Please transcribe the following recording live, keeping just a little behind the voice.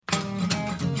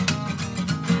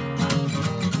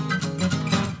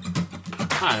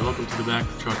Hi, welcome to the Back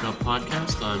the Truck Up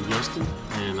podcast. I'm Justin,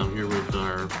 and I'm here with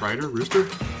our writer, Rooster.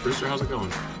 Rooster, how's it going?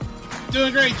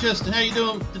 Doing great, Justin. How you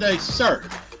doing today, sir?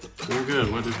 Doing good.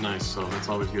 Weather's nice, so that's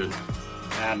always good.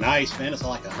 Nice, man. It's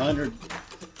like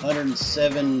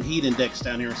 107 heat index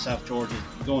down here in South Georgia.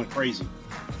 Going crazy.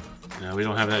 Yeah, we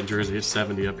don't have that in Jersey. It's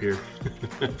 70 up here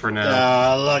for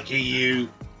now. Lucky you.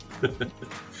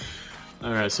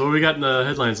 All right, so what we got in the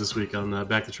headlines this week on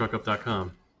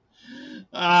backthetruckup.com?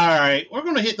 All right, we're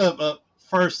going to hit the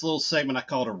first little segment I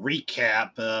called a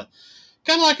recap. Kind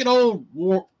of like an old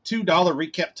 $2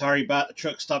 recap tire you buy at the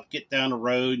truck stop, get down the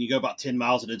road, and you go about 10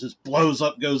 miles, and it just blows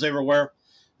up, goes everywhere.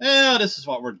 This is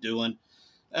what we're doing.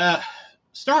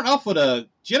 Starting off with a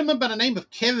gentleman by the name of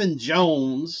Kevin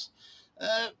Jones.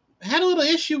 Had a little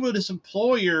issue with his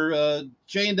employer,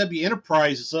 J&W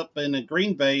Enterprises up in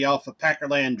Green Bay off of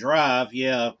Packerland Drive.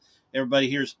 Yeah, everybody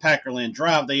hears Packerland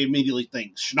Drive, they immediately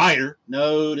think Schneider.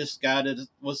 No, this guy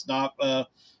was not a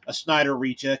Schneider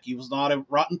reject. He was not a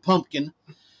rotten pumpkin.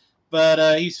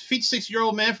 But he's a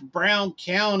 56-year-old man from Brown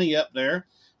County up there.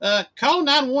 Called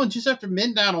 911 just after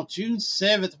midnight on June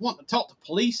 7th, wanting to talk to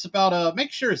police about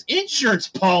make sure his insurance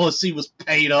policy was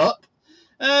paid up.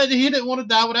 He didn't want to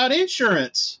die without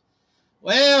insurance.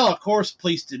 Well, of course,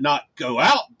 police did not go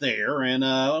out there, and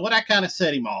that kind of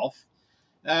set him off.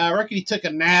 I reckon he took a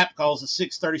nap because it's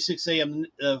 6:36 a.m.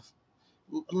 A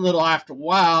little after a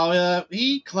while.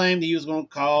 He claimed he was going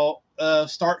to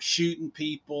start shooting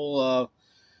people,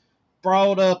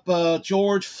 brought up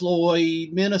George Floyd,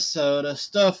 Minnesota,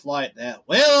 stuff like that.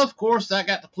 Well, of course, that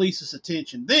got the police's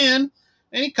attention then,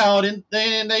 and he called in,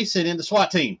 and they sent in the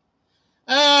SWAT team.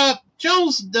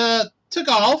 Jones took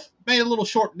off, made a little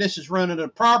short distance run into the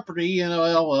property,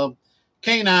 and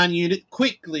canine unit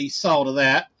quickly saw to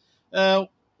that.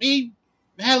 He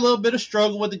had a little bit of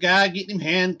struggle with the guy, getting him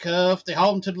handcuffed. They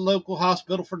hauled him to the local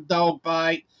hospital for a dog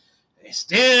bite. He's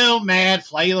still mad,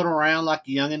 flailing around like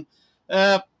a youngin'.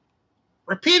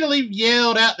 Repeatedly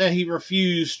yelled out that he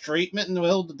refused treatment, and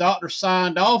the doctor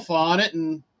signed off on it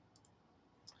and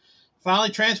finally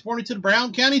transported to the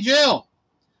Brown County Jail.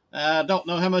 I don't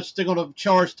know how much they're going to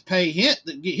charge to pay him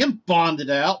to get him bonded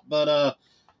out, but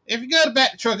if you go to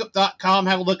backthetruckup.com,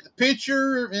 have a look at the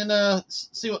picture and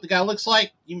see what the guy looks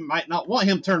like, you might not want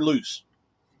him turned loose.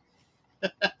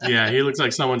 Yeah, he looks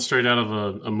like someone straight out of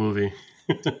a movie.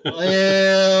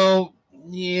 Well,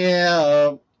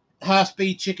 yeah,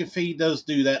 high-speed chicken feed does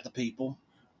do that to people.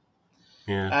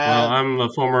 Yeah, well, I'm a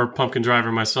former pumpkin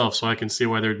driver myself, so I can see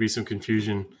why there'd be some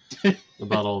confusion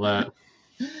about all that.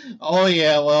 Oh,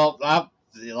 yeah, well,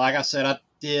 like I said, I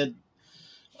did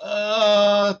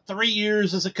 3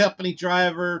 years as a company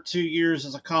driver, 2 years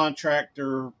as a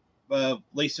contractor,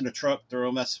 leasing a truck through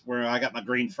them. That's where I got my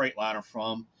green Freightliner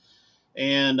from.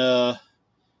 And,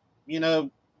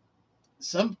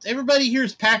 everybody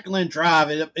hears Packerland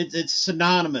Drive. It's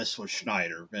synonymous with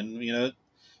Schneider. And,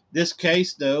 this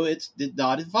case, though, it did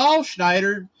not involve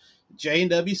Schneider.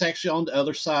 J&W's actually on the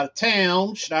other side of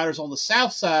town. Schneider's on the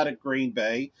south side of Green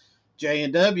Bay.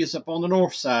 J&W's up on the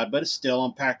north side, but it's still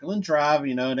on Packerland Drive.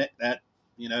 That's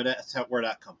where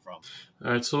that come from.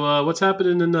 All right, so what's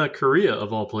happening in Korea,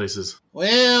 of all places?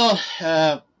 Well,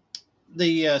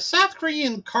 the South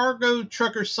Korean Cargo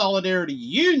Trucker Solidarity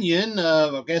Union,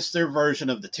 I guess their version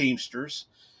of the Teamsters,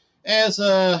 has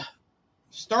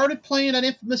started playing that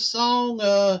infamous song,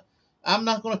 I'm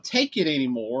Not Going to Take It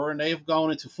Anymore, and they've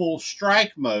gone into full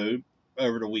strike mode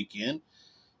over the weekend.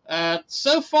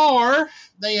 So far,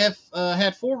 they have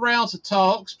had 4 rounds of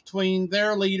talks between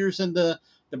their leaders and the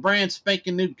brand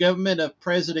spanking new government of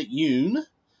President Yoon,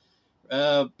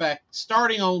 back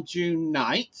starting on June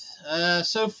 9th.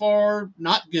 So far,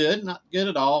 not good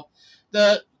at all.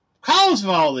 The cause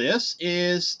of all this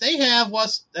is they have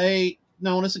what's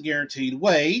known as a guaranteed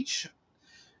wage.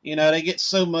 They get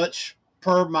so much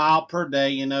per mile per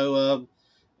day,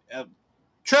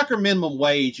 trucker minimum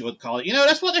wage, you would call it.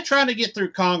 That's what they're trying to get through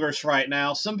Congress right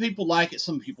now. Some people like it,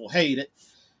 some people hate it.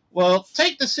 Well,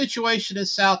 take the situation in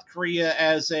South Korea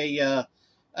as a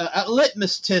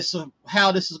litmus test of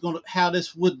how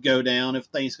this would go down if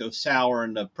things go sour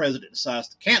and the president decides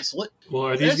to cancel it. Well,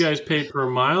 are these guys paid per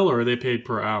mile or are they paid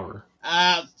per hour?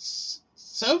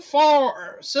 So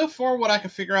far, what I can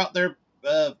figure out,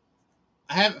 I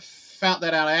haven't found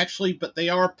that out actually, but they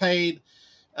are paid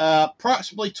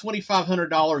approximately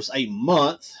 $2,500 a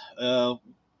month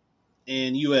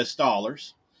in U.S.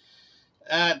 dollars.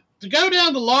 To go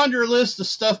down the laundry list of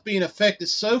stuff being affected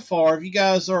so far, if you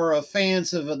guys are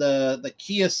fans of the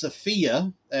Kia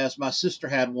Sophia, as my sister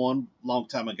had one a long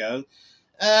time ago,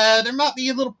 there might be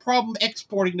a little problem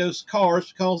exporting those cars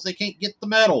because they can't get the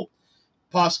metal.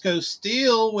 POSCO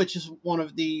Steel, which is one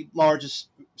of the largest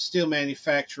steel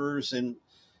manufacturers in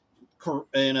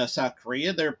South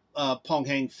Korea, their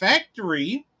Ponghang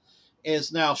factory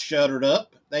is now shuttered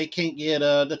up. They can't get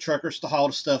the truckers to haul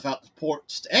the stuff out the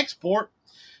ports to export.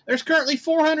 There's currently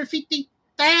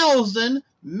 450,000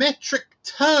 metric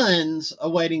tons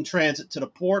awaiting transit to the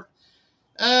port.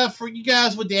 For you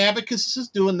guys with the abacuses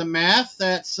doing the math,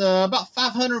 that's about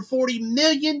 $540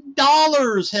 million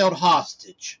held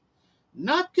hostage.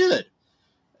 Not good.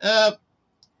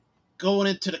 Going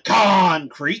into the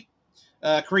concrete,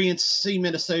 Korean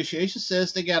Cement Association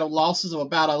says they got losses of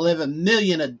about 11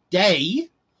 million a day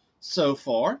so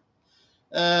far.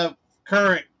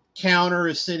 Current counter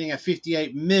is sitting at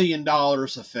 $58 million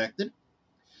affected.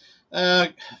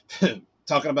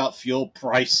 Talking about fuel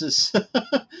prices.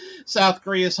 South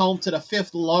Korea is home to the 5th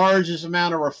largest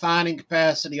amount of refining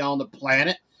capacity on the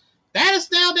planet. That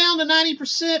is now down to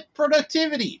 90%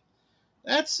 productivity.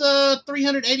 That's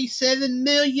 $387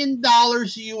 million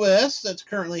US that's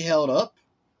currently held up.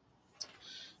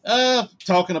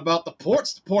 Talking about the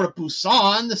ports, the port of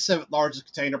Busan, the 7th largest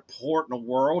container port in the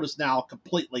world, is now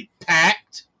completely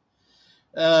packed.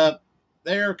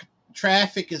 Their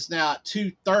traffic is now at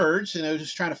 2/3,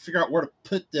 just trying to figure out where to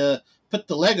put the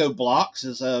Lego blocks,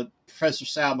 as Professor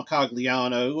Sal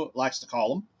Macagliano likes to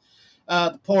call them.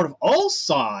 The port of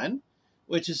Ulsan,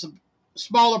 which is a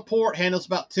smaller port, handles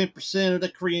about 10% of the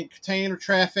Korean container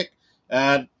traffic.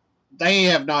 They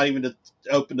have not even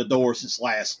opened the door since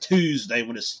last Tuesday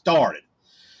when it started.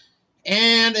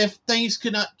 And if things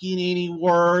could not get any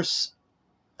worse,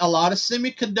 a lot of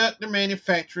semiconductor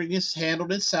manufacturing is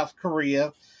handled in South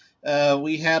Korea.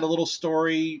 We had a little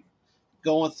story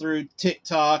going through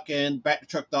TikTok and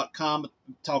backtotruck.com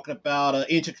talking about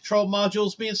engine control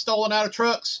modules being stolen out of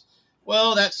trucks.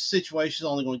 Well, that situation is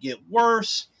only going to get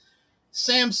worse.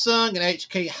 Samsung and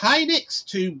HK Hynix,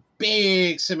 two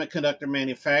big semiconductor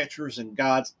manufacturers, and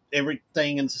God's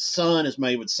everything in the sun is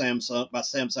made with Samsung by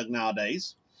Samsung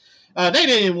nowadays. They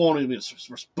didn't even want to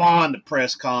respond to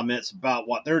press comments about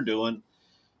what they're doing.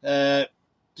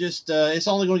 It's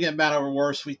only going to get better or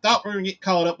worse. We thought we were going to get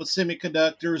caught up with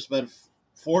semiconductors, but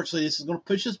fortunately, this is going to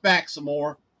push us back some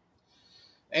more.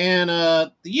 And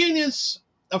the unions,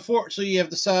 unfortunately, have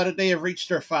decided they have reached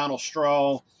their final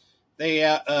straw. They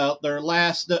their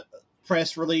last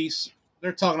press release,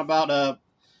 they're talking about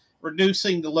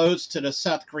reducing the loads to the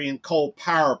South Korean coal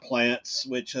power plants,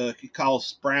 which could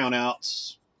cause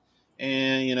brownouts.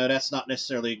 And, that's not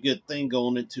necessarily a good thing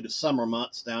going into the summer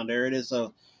months down there. It is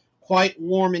quite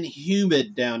warm and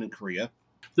humid down in Korea.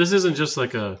 This isn't just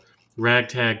like a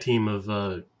ragtag team of,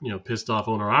 pissed off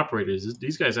owner-operators.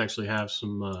 These guys actually have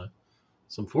some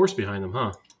force behind them,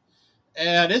 huh?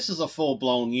 This is a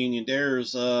full-blown union.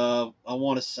 There's, I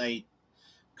want to say,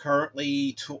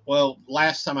 currently,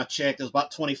 last time I checked, there's about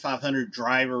 2,500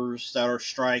 drivers that are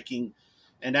striking,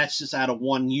 and that's just out of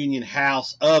one union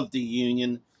house of the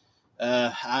union.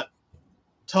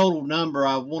 Total number,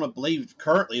 I want to believe,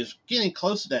 currently is getting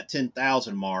close to that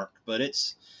 10,000 mark, but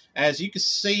it's, as you can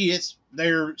see,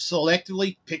 they're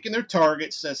selectively picking their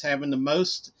targets that's having the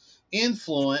most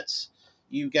influence.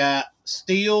 You've got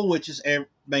steel, which is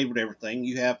made with everything.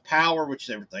 You have power, which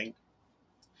is everything.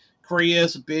 Korea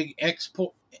is a big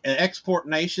export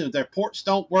nation. If their ports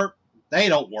don't work, they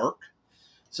don't work.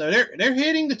 So they're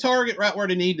hitting the target right where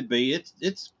they need to be.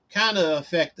 It's kind of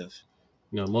effective.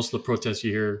 Most of the protests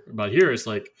you hear about here, it's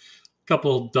like a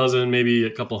couple dozen, maybe a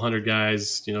couple hundred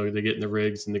guys. They get in the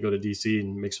rigs and they go to DC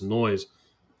and make some noise.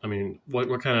 I mean,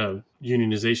 what kind of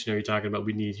unionization are you talking about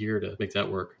we need here to make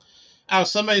that work? Oh,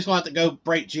 somebody's going to have to go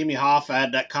break Jimmy Hoffa out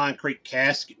of that concrete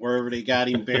casket wherever they got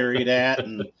him buried at,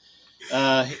 and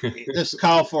just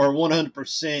call for a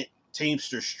 100%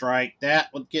 Teamster strike.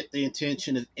 That would get the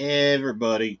attention of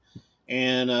everybody,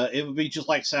 and it would be just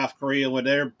like South Korea when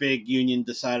their big union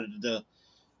decided to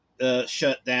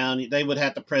shut down. They would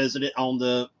have the president on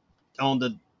the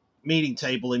meeting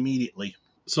table immediately.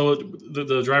 So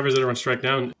the drivers that are on strike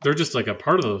now, they're just like a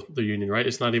part of the union, right?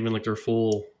 It's not even like their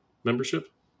full membership?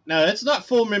 No, it's not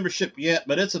full membership yet,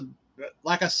 but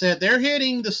like I said, they're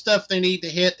hitting the stuff they need to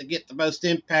hit to get the most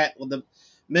impact with the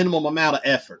minimum amount of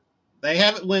effort. They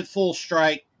haven't went full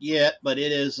strike yet, but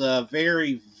it is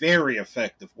very, very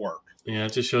effective work. Yeah,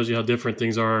 it just shows you how different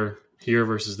things are here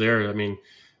versus there. I mean,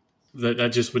 that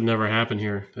just would never happen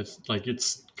here.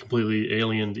 It's completely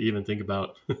alien to even think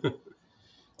about.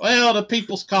 Well, the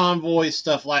People's Convoy,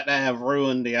 stuff like that, have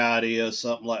ruined the idea of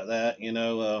something like that.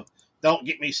 Don't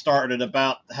get me started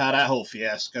about how that whole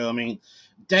fiasco. I mean,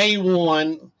 day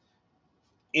one,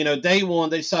 they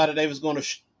decided they was going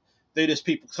to do this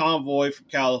People's Convoy from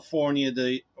California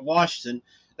to Washington.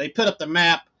 they put up the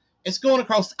map. It's going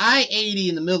across I-80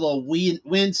 in the middle of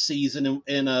wind season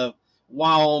in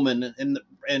Wyoming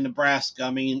and Nebraska.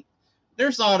 I mean,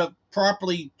 there's not a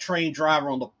properly trained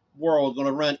driver on the world going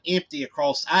to run empty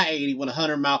across I-80 when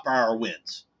 100-mile-per-hour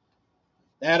winds.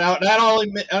 That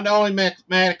only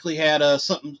mathematically had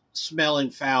something smelling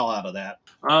foul out of that.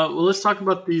 Well, let's talk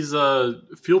about these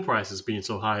fuel prices being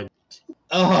so high.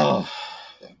 Oh,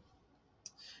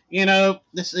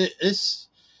 this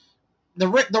the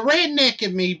redneck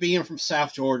in me being from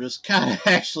South Georgia is kind of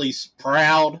actually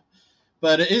proud,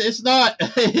 but it's not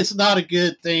it's not a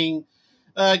good thing.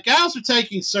 Guys are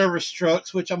taking service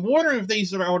trucks, which I'm wondering if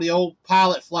these are the old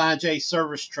Pilot Flying J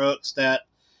service trucks that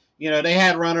they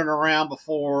had running around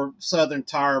before Southern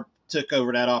Tire took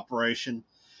over that operation.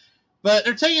 But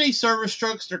they're taking these service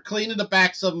trucks, they're cleaning the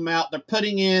backs of them out, they're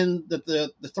putting in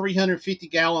the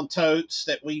 350-gallon totes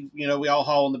that we all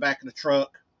haul in the back of the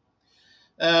truck.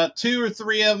 2 or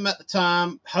 3 of them at the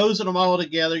time, hosing them all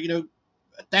together,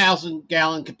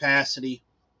 1,000-gallon capacity.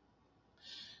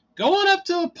 Going up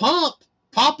to a pump,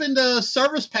 popping the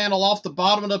service panel off the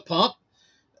bottom of the pump,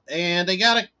 and they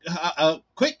got a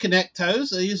quick connect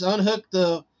hose. They just unhook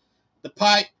the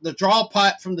pipe, the draw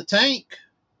pipe from the tank,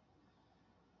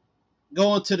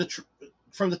 going to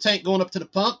from the tank going up to the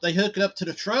pump. They hook it up to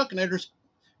the truck, and they're just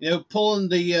pulling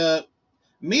the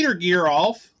meter gear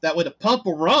off. That way the pump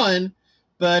will run,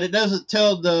 but it doesn't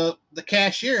tell the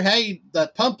cashier, hey, the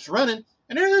pump's running,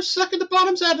 and they're just sucking the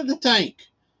bottoms out of the tank.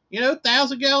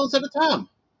 1,000 gallons at a time.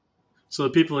 So the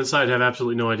people inside have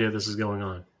absolutely no idea this is going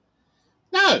on.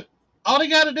 No. All they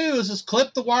got to do is just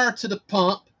clip the wire to the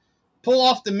pump, pull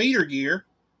off the meter gear,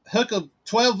 hook a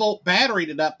 12-volt battery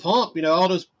to that pump. All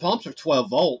those pumps are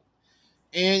 12-volt.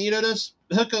 And, just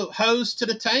hook a hose to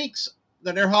the tanks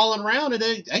that they're hauling around, and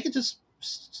they can just...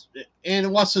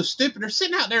 And what's so stupid, they're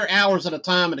sitting out there hours at a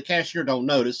time, and the cashier don't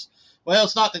notice. Well,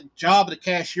 it's not the job of the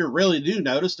cashier really do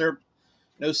notice. They're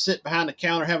sit behind the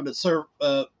counter having to serve,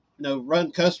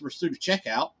 run customers through the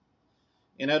checkout.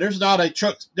 There's not a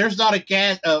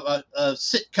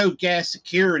Citco gas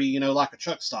security, like a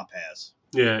truck stop has.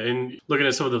 Yeah, and looking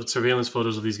at some of the surveillance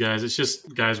photos of these guys, it's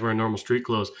just guys wearing normal street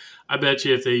clothes. I bet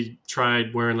you if they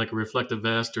tried wearing like a reflective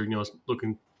vest or,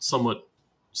 looking somewhat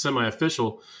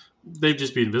semi-official, they'd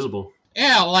just be invisible.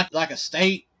 Yeah, like a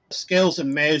state scales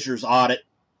and measures audit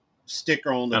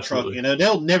sticker on the Absolutely. truck.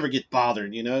 They'll never get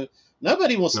bothered,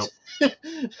 Nobody wants to,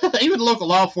 even local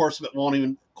law enforcement won't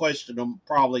even question them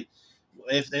probably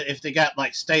if they got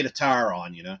like state attire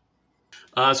on,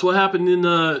 So what happened in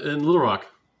Little Rock?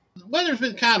 The weather's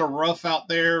been kind of rough out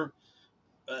there.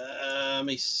 Let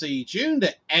me see. June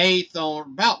the 8th,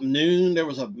 on about noon, there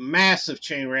was a massive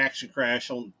chain reaction crash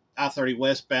on I-30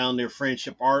 westbound near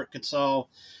Friendship, Arkansas.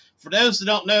 For those that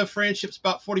don't know, Friendship's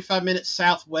about 45 minutes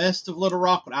southwest of Little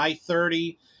Rock with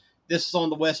I-30. This is on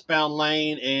the westbound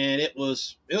lane, and it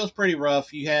was pretty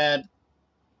rough. You had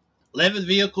 11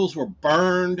 vehicles were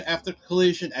burned after the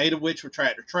collision, 8 of which were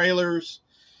tractor trailers.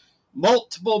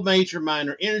 Multiple major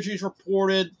minor injuries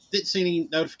reported. Didn't see any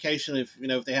notification if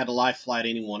they had to life flight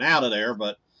anyone out of there,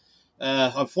 but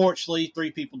unfortunately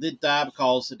 3 people did die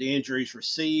because of the injuries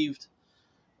received.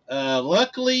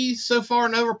 Luckily, so far,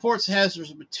 no reports of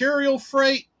hazardous material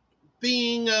freight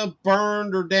being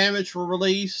burned or damaged were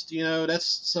released. That's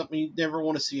something you never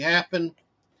want to see happen.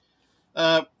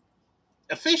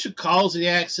 Official cause of the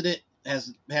accident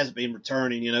hasn't been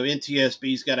returning.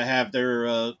 NTSB's got to have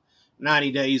their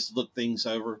 90 days to look things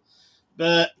over.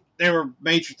 But there were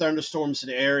major thunderstorms in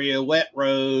the area, wet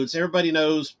roads. Everybody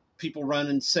knows people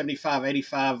running 75,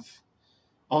 85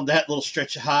 on that little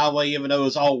stretch of highway, even though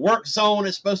it's all work zone,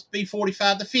 it's supposed to be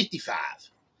 45 to 55.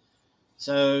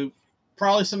 So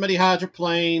probably somebody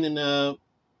hydroplaned and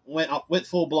went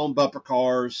full-blown bumper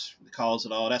cars to cause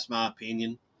it all. That's my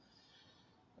opinion.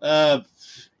 It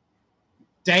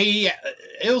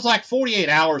was like 48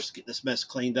 hours to get this mess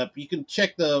cleaned up. You can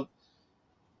check the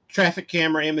traffic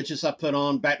camera images I put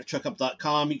on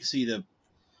backtotruckup.com. You can see the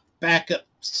backup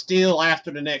still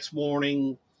after the next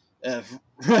morning.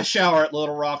 Rush hour at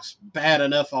Little Rock's bad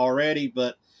enough already,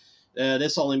 but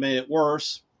this only made it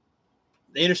worse.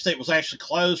 The interstate was actually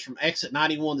closed from exit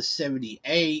 91 to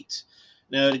 78,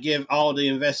 to give all the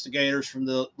investigators from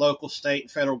the local, state,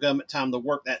 and federal government time to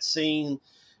work that scene,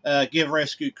 give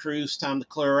rescue crews time to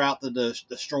clear out the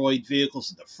destroyed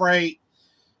vehicles and the freight.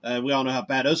 We all know how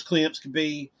bad those cleanups can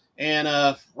be. And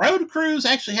road crews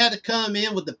actually had to come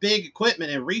in with the big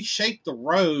equipment and reshape the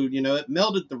road. It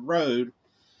melted the road.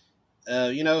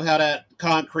 You know how that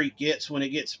concrete gets when it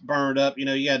gets burned up. You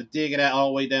got to dig it out all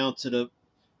the way down to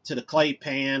the clay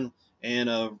pan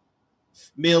and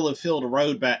mill and fill the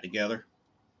road back together.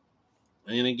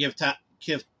 and then give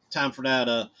time for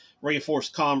that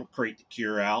reinforced concrete to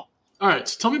cure out. All right,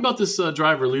 so tell me about this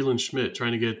driver, Leland Schmitt,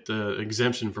 trying to get the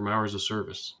exemption from hours of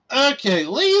service. Okay,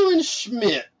 Leland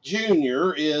Schmitt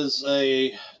Jr. is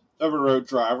a over the road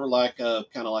driver, like kind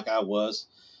of like I was,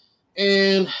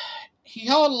 and he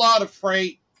hauled a lot of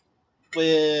freight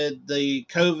with the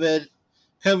COVID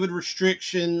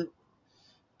restriction.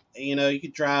 You know, you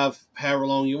could drive however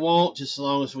long you want, just as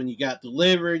long as when you got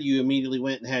delivered, you immediately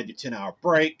went and had your 10-hour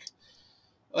break.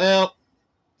 Well,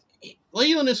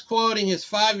 Leland is quoting his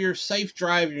 5-year safe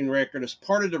driving record as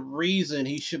part of the reason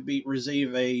he should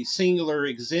receive a singular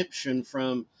exemption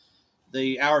from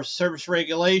the hours of service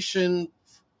regulation.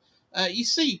 You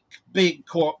see big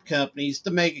corp companies,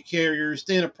 the mega carriers,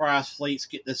 the enterprise fleets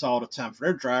get this all the time for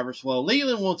their drivers. Well,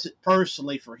 Leland wants it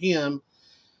personally for him.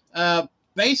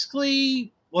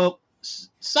 Basically, well,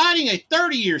 citing a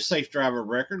 30-year safe driver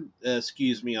record,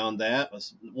 excuse me on that,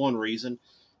 was one reason.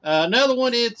 Another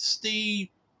one, it's the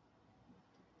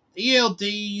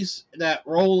ELDs, that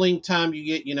rolling time you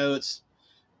get, it's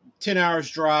 10 hours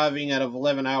driving out of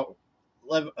 11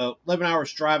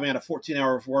 hours driving out of 14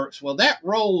 hours of work. Well, that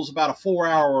rolls about a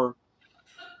 4-hour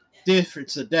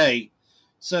difference a day.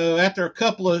 So after a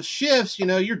couple of shifts,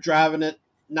 you're driving at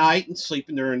night and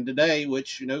sleeping during the day,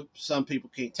 which, some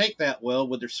people can't take that well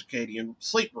with their circadian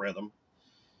sleep rhythm.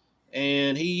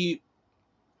 And he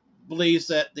believes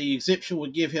that the exemption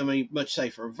would give him a much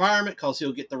safer environment because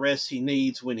he'll get the rest he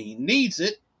needs when he needs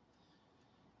it.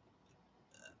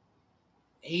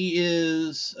 He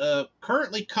is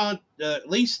currently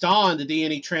leased on the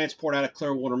D&E Transport out of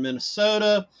Clearwater,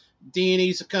 Minnesota. D&E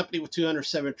is a company with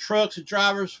 207 trucks and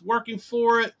drivers working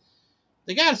for it.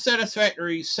 They got a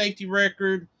satisfactory safety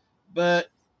record, but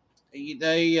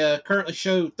they currently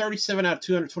show 37 out of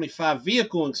 225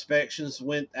 vehicle inspections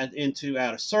went into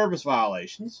out of service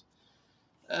violations.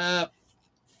 I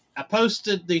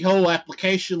posted the whole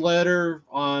application letter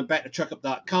on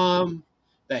backtotruckup.com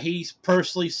that he's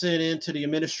personally sent in to the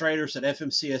administrators at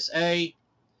FMCSA.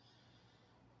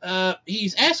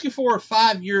 He's asking for a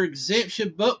 5-year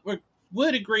exemption, but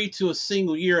would agree to a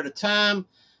single year at a time.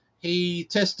 He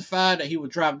testified that he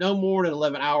would drive no more than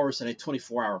 11 hours in a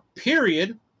 24-hour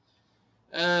period.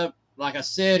 Like I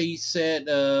said, he said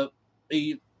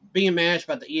being managed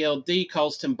by the ELD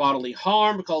caused him bodily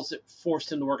harm because it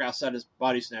forced him to work outside his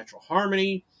body's natural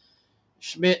harmony.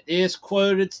 Schmitt is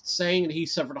quoted saying that he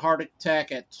suffered a heart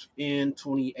attack in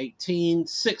 2018,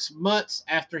 6 months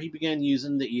after he began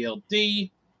using the ELD.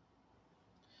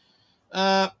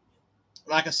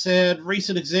 Like I said,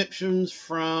 recent exemptions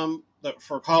for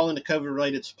calling the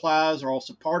COVID-related supplies are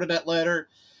also part of that letter.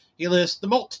 He lists the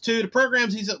multitude of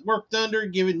programs he's worked under,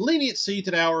 giving leniency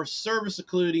to the hours of service,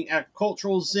 including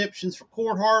agricultural exemptions for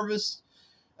corn harvest,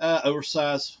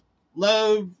 oversized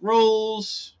load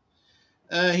rules.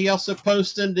 He also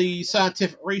posted the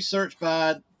scientific research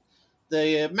by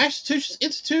the Massachusetts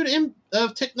Institute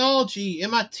of Technology,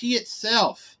 MIT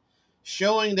itself,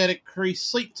 showing that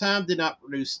increased sleep time did not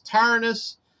produce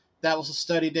tiredness. That was a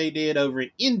study they did over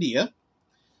in India.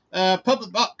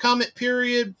 Public comment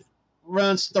period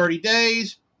runs 30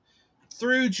 days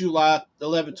through July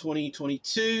 11,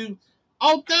 2022.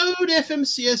 Although the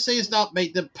FMCSA has not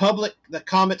made the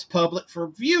comments public for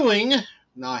viewing,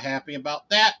 not happy about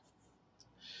that.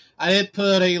 I did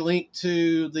put a link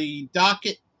to the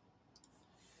docket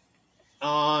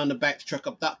on the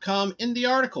backtotruckup.com in the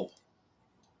article.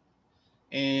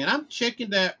 And I'm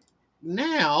checking that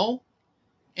now,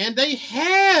 and they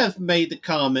have made the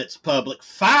comments public,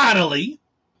 finally.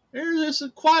 There's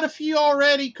quite a few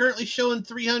already, currently showing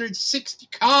 360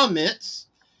 comments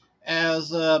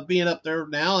as being up there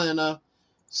now, and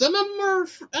some of them are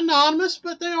anonymous,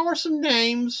 but there are some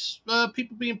names,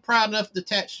 people being proud enough to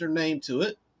attach their name to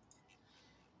it.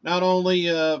 Not only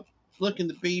looking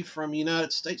to be from the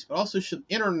United States, but also some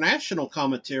international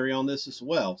commentary on this as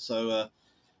well. So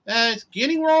it's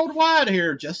getting worldwide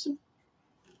here, Justin.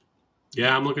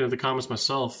 Yeah, I'm looking at the comments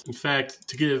myself. In fact,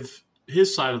 to give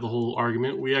his side of the whole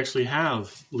argument, we actually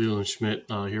have Leland Schmitt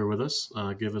here with us.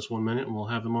 Give us 1 minute and we'll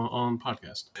have him on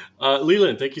podcast.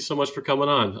 Leland, thank you so much for coming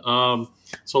on.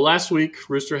 So last week,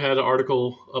 Rooster had an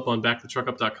article up on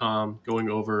backtotruckup.com going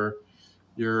over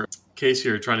your case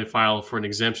here, trying to file for an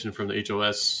exemption from the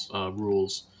HOS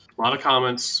rules. A lot of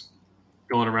comments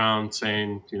going around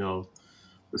saying,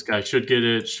 this guy should get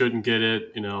it, shouldn't get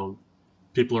it.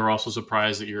 People are also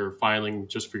surprised that you're filing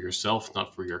just for yourself,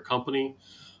 not for your company.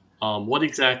 What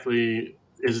exactly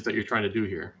is it that you're trying to do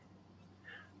here?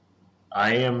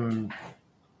 I am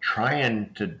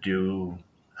trying to do,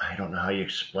 I don't know how you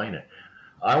explain it.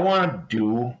 I want to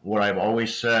do what I've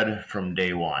always said from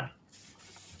day one.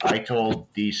 I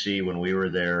told DC when we were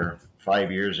there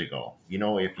 5 years ago,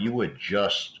 if you would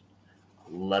just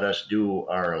let us do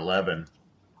our 11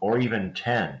 or even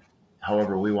 10,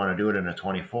 however we want to do it in a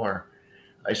 24,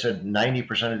 I said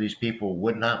 90% of these people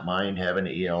would not mind having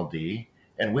ELD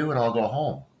and we would all go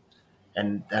home.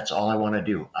 And that's all I want to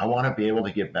do. I want to be able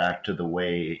to get back to the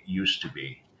way it used to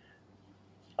be.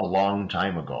 A long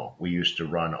time ago, we used to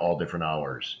run all different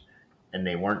hours and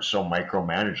they weren't so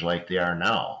micromanaged like they are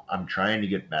now. I'm trying to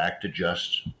get back to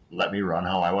just let me run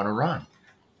how I want to run.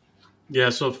 Yeah,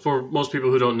 so for most people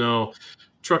who don't know,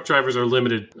 truck drivers are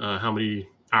limited how many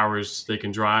hours they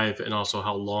can drive and also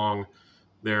how long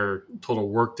their total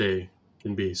workday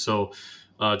can be. So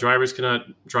drivers cannot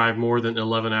drive more than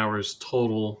 11 hours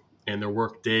total, and their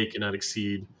workday cannot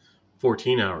exceed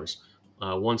 14 hours.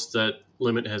 Once that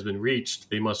limit has been reached,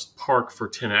 they must park for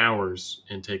 10 hours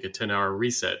and take a 10-hour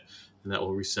reset, and that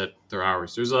will reset their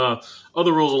hours. There's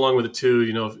other rules along with it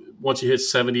too. Once you hit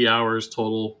 70 hours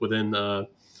total within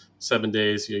 7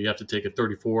 days, you have to take a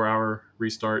 34-hour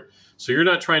restart. So you're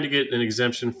not trying to get an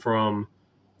exemption from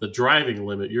the driving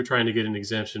limit. You're trying to get an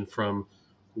exemption from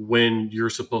when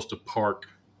you're supposed to park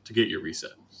to get your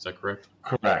reset. Is that correct?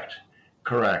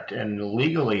 Correct. And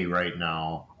legally right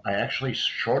now, I actually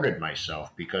shorted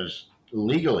myself because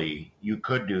legally you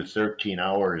could do 13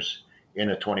 hours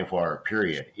in a 24-hour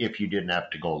period if you didn't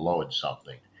have to go load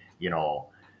something.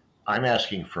 I'm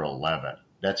asking for 11.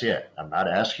 That's it. I'm not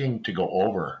asking to go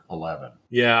over 11.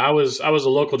 Yeah, I was a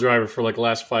local driver for like the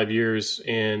last 5 years,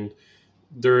 and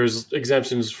there's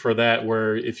exemptions for that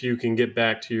where if you can get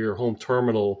back to your home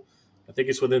terminal, I think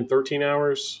it's within 13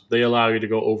 hours, they allow you to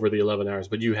go over the 11 hours,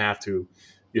 but you have to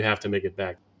make it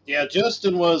back. Yeah,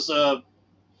 Justin was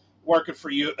working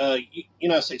for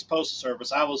United States Postal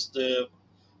Service. I was the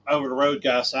over the road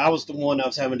guy, so I was the one that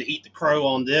was having to eat the crow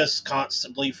on this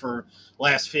constantly for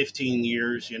last 15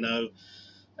 years. And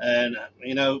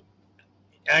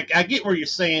I get where you're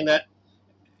saying that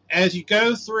as you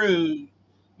go through,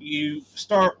 you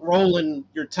start rolling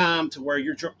your time to where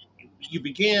you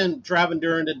begin driving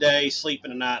during the day,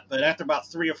 sleeping at night. But after about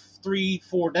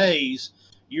 4 days,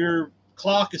 your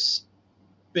clock has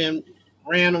been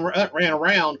ran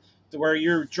around to where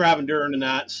you're driving during the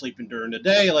night and sleeping during the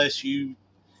day, unless you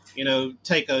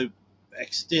take a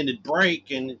extended break,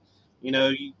 and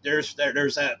there's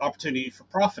that opportunity for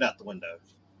profit out the window.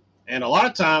 And a lot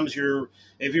of times,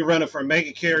 if you're running for a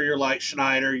mega carrier like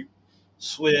Schneider,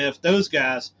 Swift, those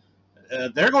guys,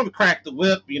 they're going to crack the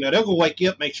whip. They're going to wake you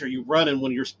up, make sure you're running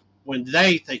when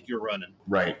they think you're running.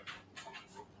 Right.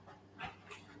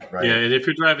 Yeah, and if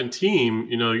you're driving team,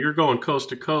 you're going coast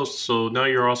to coast, so now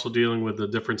you're also dealing with the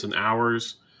difference in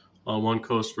hours on one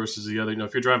coast versus the other.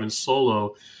 If you're driving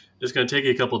solo, it's going to take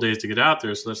you a couple of days to get out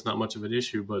there, so that's not much of an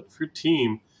issue. But if you're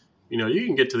team, you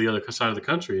can get to the other side of the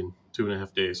country in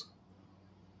 2.5 days.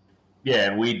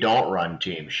 Yeah, and we don't run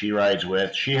team. She rides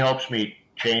with. She helps me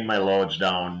chain my loads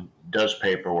down, does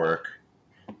paperwork,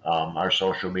 our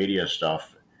social media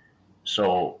stuff.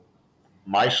 So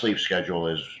my sleep schedule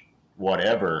is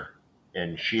whatever,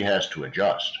 and she has to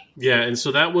adjust. Yeah, and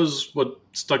so that was what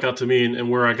stuck out to me and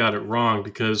where I got it wrong,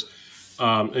 because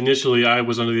initially I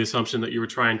was under the assumption that you were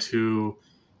trying to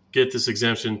get this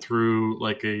exemption through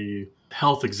like a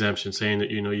health exemption, saying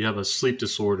that you have a sleep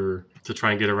disorder to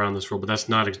try and get around this rule, but that's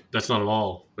not at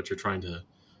all what you're trying to do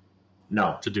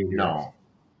here. No.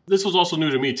 This was also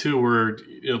new to me too, where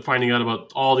finding out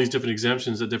about all these different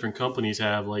exemptions that different companies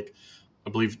have. Like, I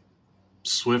believe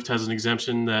Swift has an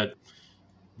exemption that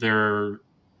their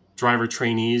driver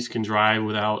trainees can drive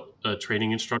without a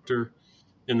training instructor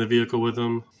in the vehicle with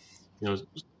them.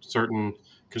 Certain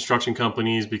construction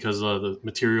companies, because the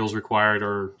materials required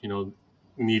are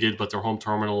needed, but their home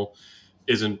terminal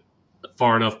isn't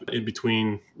far enough in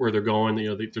between where they're going.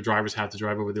 The drivers have to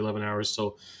drive over the 11 hours.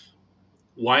 So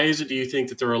why is it, do you think,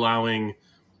 that they're allowing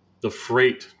the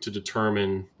freight to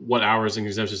determine what hours and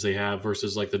exemptions they have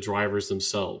versus like the drivers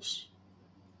themselves?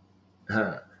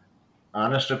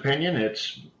 Honest opinion,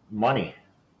 it's money.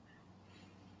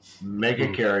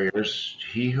 Mega carriers,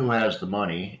 he who has the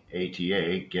money,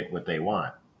 ATA, get what they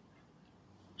want.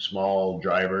 Small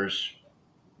drivers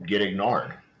get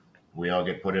ignored. We all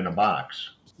get put in a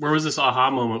box. Where was this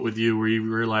aha moment with you where you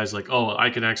realized, like, oh, I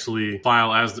can actually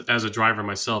file as a driver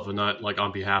myself and not like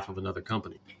on behalf of another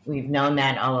company? We've known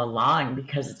that all along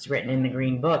because it's written in the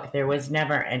Green Book. There was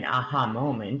never an aha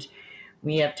moment.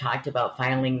 We have talked about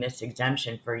filing this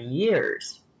exemption for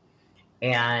years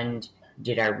and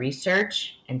did our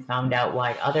research and found out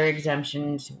why other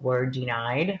exemptions were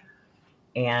denied.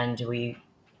 And we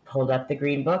pulled up the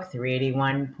Green Book,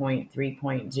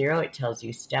 381.3.0. It tells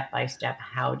you step by step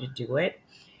how to do it.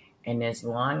 And as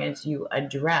long as you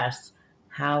address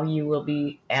how you will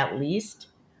be at least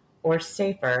or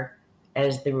safer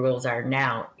as the rules are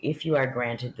now, if you are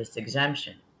granted this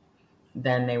exemption,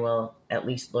 then they will at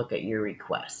least look at your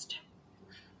request.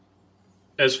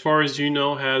 As far as you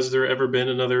know, has there ever been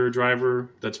another driver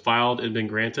that's filed and been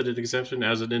granted an exemption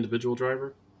as an individual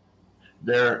driver?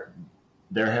 There,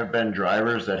 there have been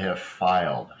drivers that have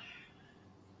filed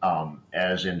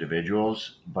as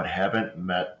individuals, but haven't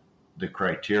met the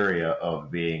criteria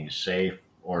of being safe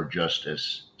or just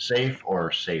as safe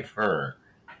or safer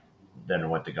than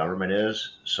what the government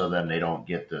is. So then they don't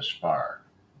get this far.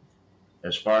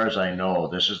 As far as I know,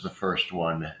 this is the first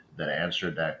one that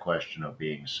answered that question of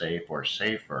being safe or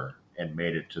safer and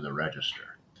made it to the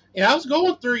register. Yeah, I was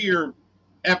going through your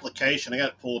application. I got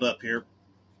it pulled up here.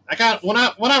 I got when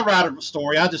I write a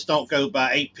story, I just don't go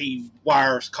by AP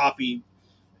wires copy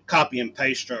and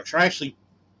paste structure. I actually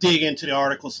dig into the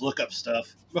articles, look up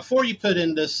stuff. Before you put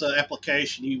in this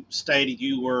application, you stated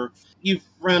you've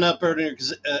run up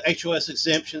HOS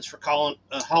exemptions for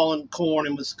hauling corn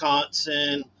in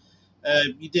Wisconsin.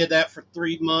 You did that for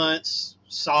 3 months,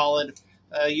 solid.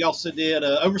 You also did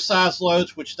oversized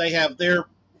loads, which they have their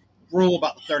rule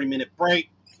about the 30-minute break.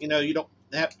 You don't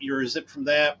have you're exempt from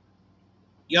that.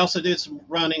 You also did some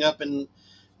running up in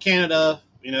Canada.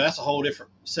 That's a whole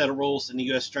different set of rules than the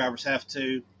U.S. drivers have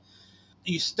to.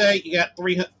 You state you got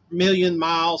 3 million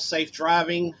miles safe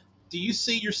driving. Do you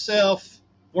see yourself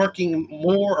working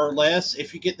more or less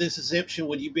if you get this exemption?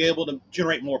 Would you be able to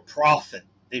generate more profit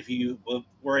if you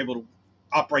were able to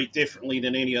operate differently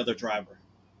than any other driver?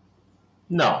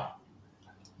 No,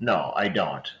 no, I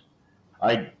don't.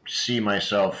 I see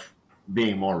myself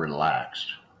being more relaxed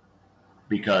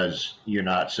because you're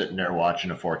not sitting there watching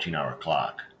a 14-hour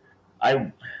clock.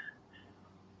 I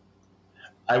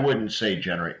I wouldn't say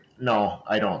generate. No,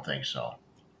 I don't think so.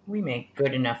 We make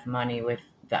good enough money with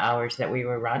the hours that we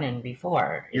were running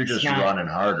before. You're It's just not, running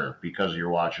harder because you're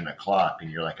watching a clock and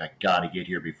you're like, I got to get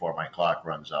here before my clock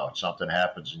runs out. Something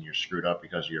happens and you're screwed up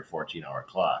because of your 14-hour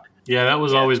clock. Yeah, that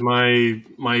was Yeah. always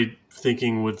my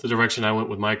thinking with the direction I went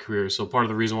with my career. So part of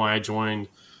the reason why I joined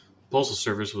Postal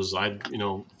Service was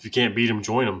if you can't beat them,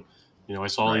 join them. I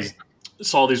Right.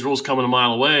 saw these rules coming a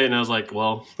mile away, and I was like,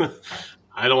 well,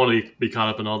 I don't want to be caught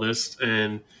up in all this.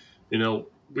 And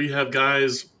we have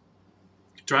guys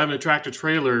driving a tractor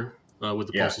trailer with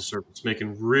the Yeah. Postal Service,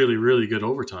 making really, really good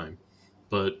overtime.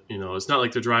 But it's not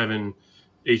like they're driving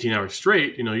 18 hours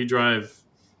straight. You drive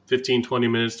 15, 20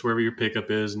 minutes to wherever your pickup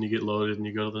is, and you get loaded, and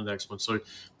you go to the next one. So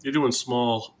you're doing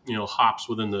small, hops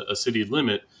within a city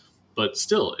limit. But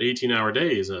still, 18-hour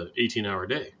day is a 18-hour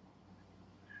day.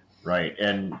 Right.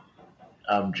 And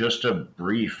just a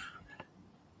brief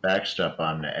backstep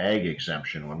on the ag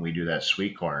exemption when we do that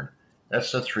sweet corn,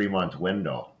 that's a 3-month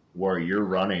window where you're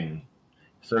running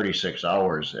 36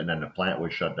 hours and then the plant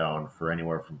would shut down for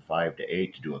anywhere from 5 to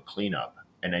 8 to do a cleanup.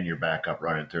 And then you're back up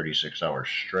running 36 hours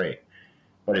straight.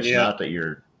 But it's Yeah. not that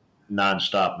you're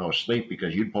nonstop, no sleep,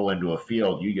 because you'd pull into a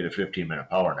field, you get a 15-minute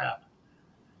power nap.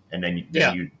 And then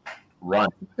Yeah. you run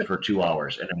for 2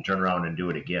 hours and then turn around and do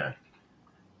it again.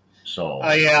 So,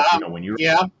 Yeah. when you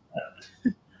Yeah.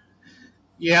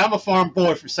 Yeah, I'm a farm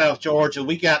boy from South Georgia.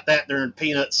 We got that during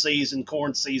peanut season,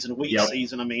 corn season, wheat Yep.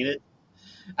 season. I mean,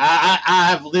 I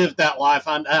have lived that life.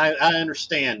 I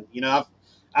understand.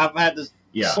 I've had to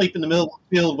sleep in the middle of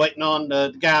the field waiting on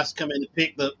the guys to come in to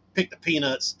pick the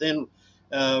peanuts, then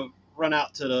run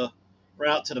out to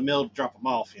the mill to drop them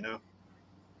off.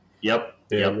 Yep.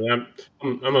 Yeah, I mean,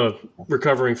 I'm a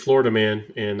recovering Florida man,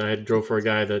 and I drove for a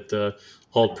guy that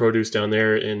hauled produce down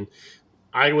there, and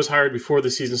I was hired before the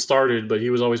season started, but he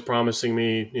was always promising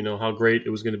me, how great it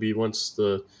was going to be once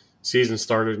the season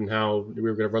started and how we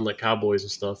were going to run like cowboys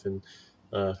and stuff. And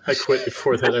I quit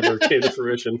before that ever came to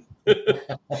fruition.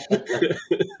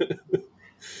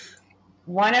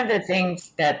 one of the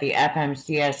things that the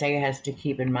FMCSA has to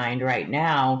keep in mind right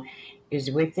now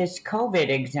is with this COVID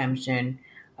exemption,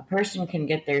 a person can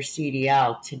get their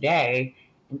CDL today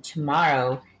and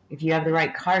tomorrow. If you have the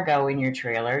right cargo in your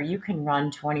trailer, you can run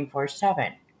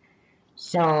 24/7.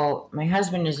 So my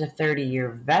husband is a 30-year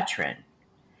veteran.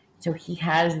 So he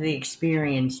has the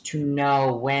experience to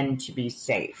know when to be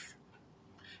safe.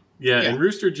 Yeah, and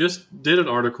Rooster just did an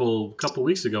article a couple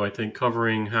weeks ago, I think,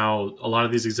 covering how a lot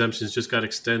of these exemptions just got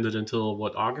extended until,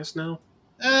 August now?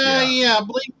 I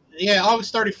believe,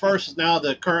 August 31st is now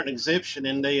the current exemption,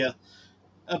 and they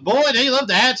love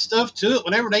to add stuff to it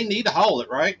whenever they need to haul it,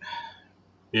 right?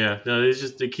 Yeah, no,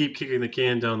 they keep kicking the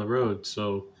can down the road.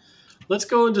 So let's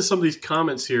go into some of these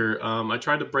comments here. I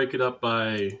tried to break it up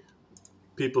by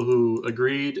people who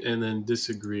agreed and then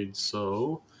disagreed.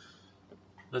 So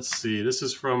Let's see. This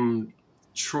is from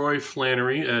Troy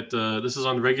Flannery at this is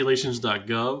on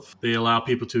regulations.gov. They allow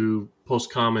people to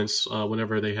post comments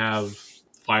whenever they have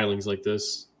filings like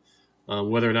this.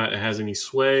 Whether or not it has any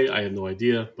sway, I have no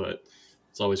idea, but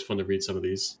it's always fun to read some of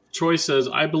these. Troy says,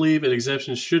 I believe an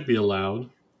exemption should be allowed.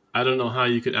 I don't know how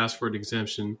you could ask for an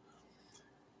exemption,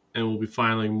 and we'll be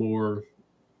filing more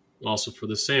also for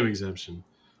the same exemption.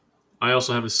 I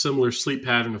also have a similar sleep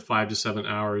pattern of 5 to 7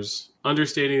 hours.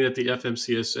 Understanding that the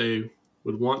FMCSA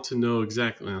would want to know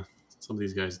exactly. Some of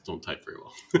these guys don't type very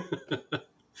well.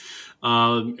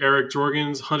 Eric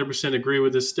Jorgens, 100% agree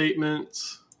with this statement.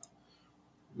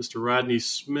 Mr. Rodney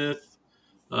Smith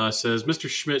says Mr.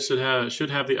 Schmitt should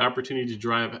have the opportunity to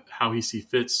drive how he sees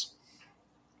fits.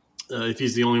 If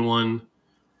he's the only one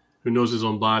who knows his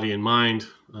own body and mind,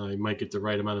 he might get the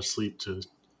right amount of sleep to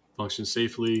function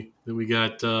safely. Then we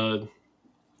got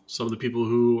some of the people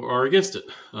who are against it.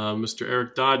 Mr.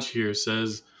 Eric Dodge here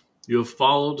says, you have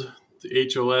followed the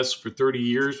HOS for 30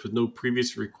 years with no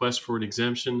previous request for an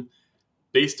exemption.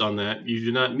 Based on that, you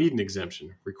do not need an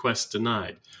exemption. Request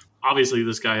denied. Obviously,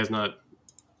 this guy has not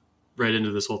read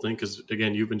into this whole thing because,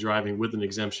 again, you've been driving with an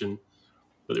exemption,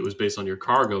 but it was based on your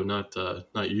cargo, not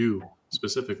you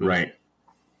specifically. Right.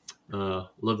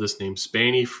 Love this name,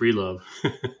 Spanny Freelove.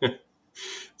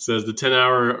 Says the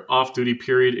 10-hour off-duty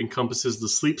period encompasses the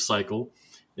sleep cycle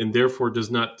and therefore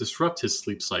does not disrupt his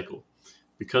sleep cycle.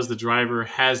 Because the driver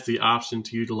has the option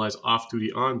to utilize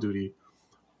off-duty, on-duty,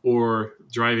 or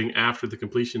driving after the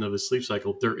completion of his sleep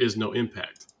cycle, there is no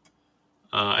impact.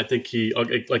 I think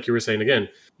like you were saying again,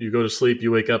 you go to sleep,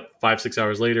 you wake up 5-6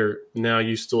 hours later, now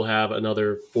you still have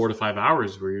another 4 to 5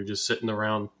 hours where you're just sitting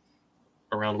around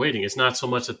waiting. It's not so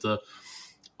much that the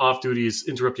off-duty is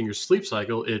interrupting your sleep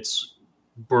cycle, it's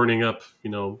burning up,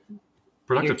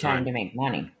 productive You're trying time. to make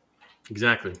money.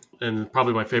 Exactly. And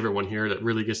probably my favorite one here that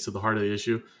really gets to the heart of the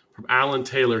issue. From Alan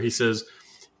Taylor, he says,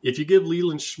 if you give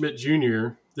Leland Schmitt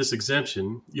Jr. this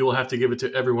exemption, you will have to give it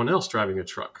to everyone else driving a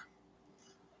truck.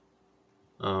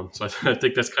 So I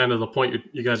think that's kind of the point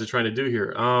you guys are trying to do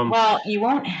here. Well, you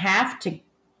won't have to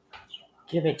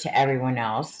give it to everyone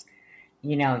else.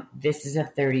 This is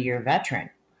a 30-year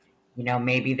veteran.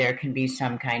 Maybe there can be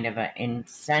some kind of an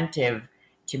incentive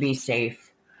to be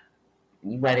safe,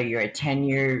 whether you're a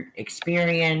 10-year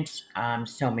experience,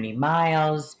 so many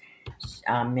miles,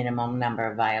 minimum number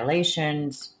of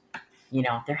violations.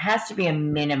 There has to be a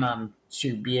minimum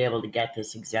to be able to get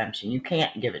this exemption. You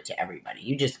can't give it to everybody.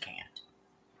 You just can't.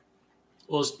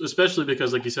 Well, especially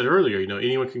because, like you said earlier,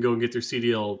 anyone can go and get their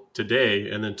CDL today,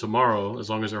 and then tomorrow, as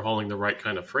long as they're hauling the right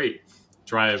kind of freight,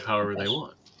 drive however they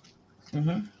want.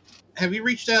 Mm-hmm. Have you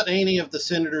reached out to any of the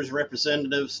senators'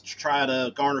 representatives to try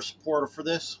to garner support for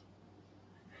this?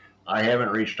 I haven't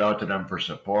reached out to them for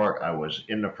support. I was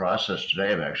in the process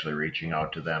today of actually reaching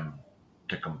out to them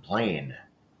to complain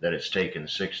that it's taken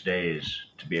 6 days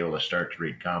to be able to start to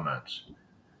read comments.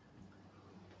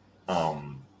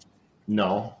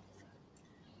 No.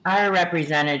 Our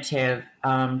representative,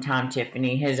 Tom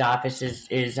Tiffany, his office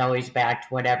is always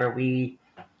backed whatever we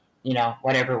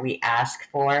ask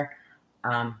for.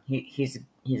 He's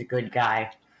a good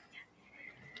guy.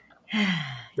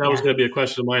 That was going to be a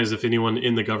question of mine: is if anyone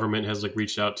in the government has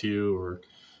reached out to you or,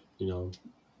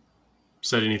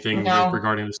 said anything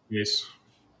regarding this case.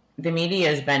 The media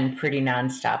has been pretty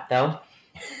nonstop, though.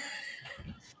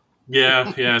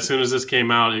 Yeah. As soon as this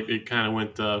came out, it kind of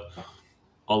went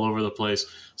all over the place.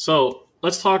 So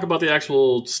let's talk about the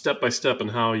actual step-by-step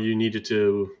and how you needed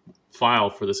to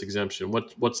file for this exemption.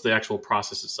 What's the actual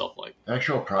process itself like? The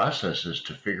actual process is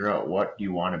to figure out what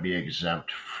you want to be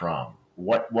exempt from.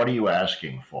 What are you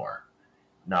asking for?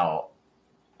 Now,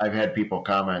 I've had people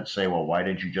comment, say, well, why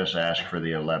didn't you just ask for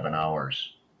the 11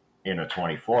 hours in a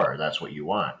 24? That's what you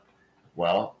want.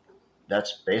 Well,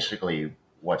 that's basically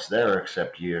what's there,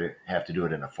 except you have to do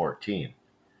it in a 14.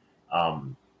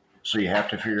 So you have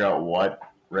to figure out what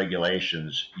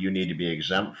regulations you need to be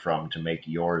exempt from to make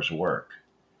yours work.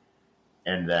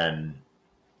 And then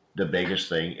the biggest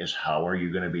thing is, how are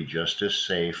you going to be just as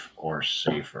safe or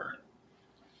safer?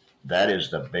 That is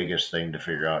the biggest thing to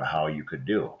figure out how you could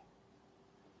do.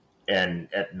 And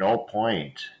at no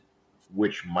point,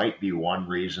 which might be one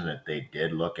reason that they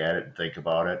did look at it and think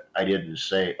about it, I didn't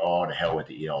say, oh, to hell with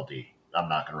the ELD. I'm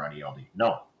not going to run ELD.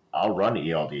 No, I'll run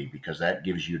ELD because that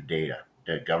gives you data.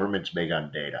 The government's big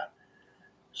on data.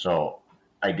 So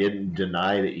I didn't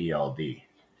deny the ELD.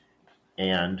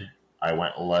 And I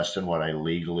went less than what I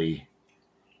legally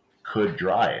could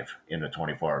drive in a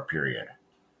 24-hour period.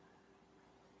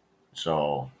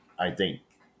 So I think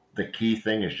the key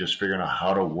thing is just figuring out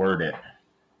how to word it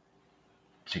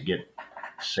to get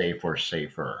safe or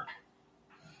safer.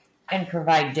 and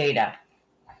provide data.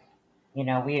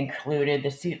 We included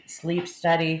the sleep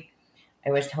study.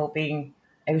 I was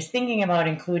thinking about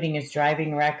including his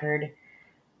driving record,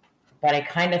 but I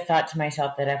kind of thought to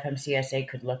myself that FMCSA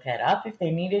could look that up if they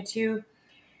needed to,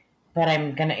 but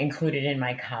I'm going to include it in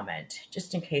my comment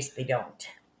just in case they don't.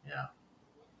 Yeah.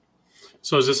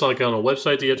 So is this like on a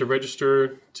website? Do you have to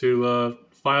register to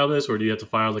file this, or do you have to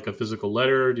file like a physical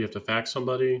letter? Do you have to fax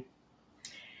somebody?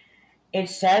 It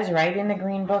says right in the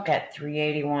Green Book at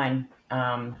 381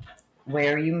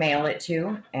 where you mail it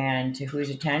to and to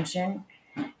whose attention.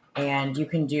 And you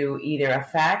can do either a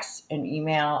fax, an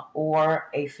email, or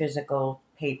a physical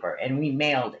paper. And we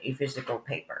mailed a physical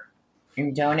paper.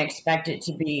 And don't expect it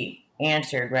to be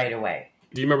answered right away.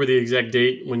 Do you remember the exact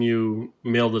date when you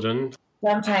mailed it in?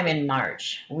 Sometime in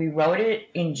March. We wrote it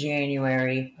in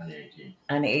January On the 18th.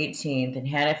 on the 18th and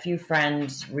had a few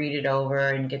friends read it over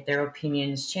and get their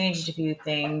opinions, changed a few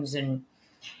things, and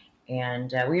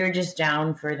we were just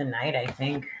down for the night, I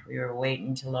think. We were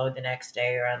waiting to load the next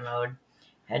day or unload.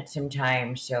 Had some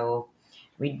time, so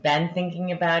we'd been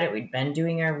thinking about it. We'd been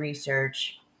doing our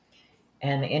research,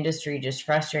 and the industry just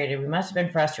frustrated. We must have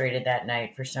been frustrated that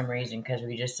night for some reason because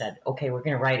we just said, okay, we're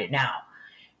going to write it now.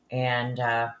 And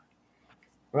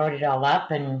wrote it all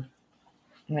up, and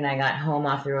when I got home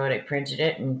off the road, I printed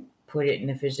it and put it in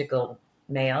the physical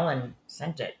mail and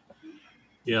sent it.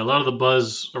 Yeah, a lot of the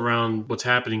buzz around what's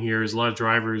happening here is a lot of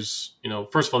drivers,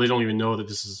 first of all, they don't even know that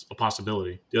this is a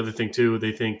possibility. The other thing, too,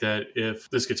 they think that if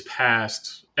this gets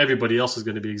passed, everybody else is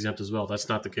going to be exempt as well. That's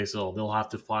not the case at all. They'll have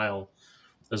to file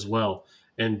as well.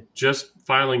 And just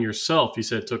filing yourself, you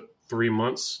said, took 3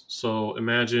 months. So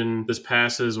imagine this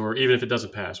passes, or even if it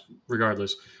doesn't pass,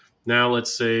 regardless. Now,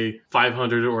 let's say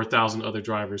 500 or 1,000 other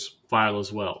drivers file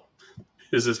as well.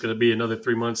 Is this going to be another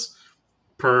 3 months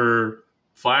per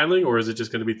filing, or is it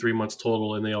just going to be 3 months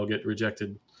total and they all get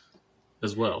rejected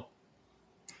as well?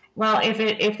 Well, if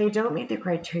they don't meet the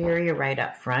criteria right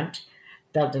up front,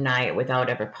 they'll deny it without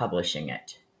ever publishing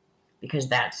it, because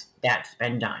that's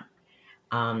been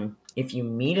done. If you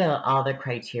meet all the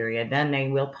criteria, then they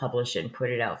will publish it and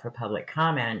put it out for public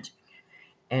comment.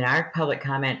 And our public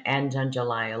comment ends on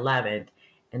July 11th,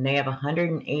 and they have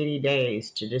 180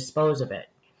 days to dispose of it.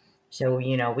 So,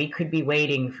 we could be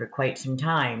waiting for quite some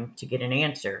time to get an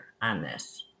answer on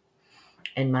this.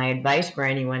 And my advice for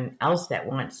anyone else that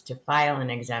wants to file an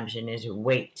exemption is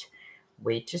wait.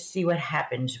 Wait to see what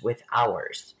happens with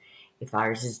ours. If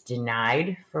ours is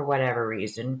denied for whatever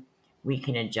reason, we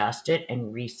can adjust it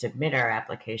and resubmit our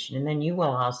application, and then you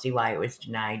will all see why it was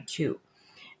denied too.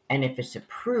 And if it's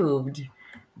approved,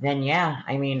 then yeah,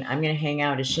 I'm going to hang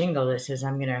out a shingle that says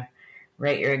I'm going to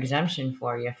write your exemption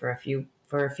for you for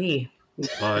a fee.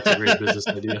 Oh, that's a great business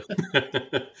idea.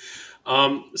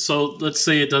 So let's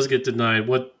say it does get denied.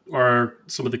 What are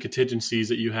some of the contingencies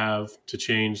that you have to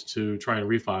change to try and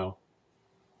refile?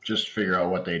 Just figure out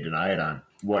what they deny it on.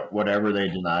 Whatever they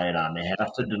deny it on. They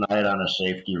have to deny it on a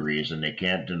safety reason. They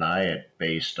can't deny it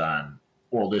based on,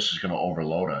 well, this is going to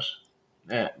overload us.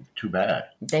 Too bad.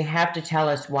 They have to tell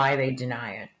us why they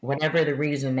deny it. Whatever the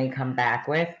reason they come back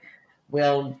with,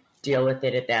 we'll deal with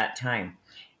it at that time.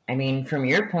 From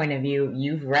your point of view,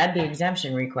 you've read the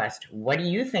exemption request. What do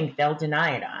you think they'll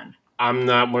deny it on? I'm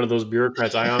not one of those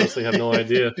bureaucrats. I honestly have no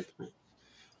idea.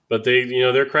 But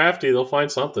they're crafty. They'll find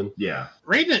something. Yeah.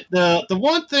 Reading it, the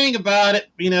one thing about it,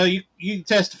 you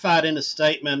testified in a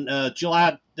statement,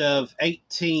 July of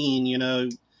 18,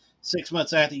 6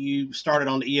 months after you started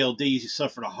on the ELDs, you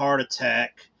suffered a heart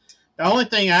attack. The only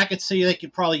thing I could see, they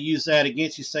could probably use that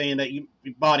against you, saying that your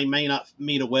body may not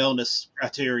meet a wellness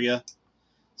criteria.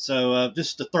 So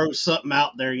just to throw something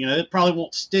out there, it probably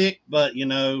won't stick, but,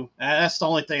 that's the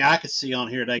only thing I could see on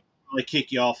here they can really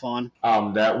kick you off on.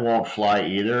 That won't fly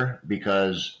either,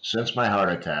 because since my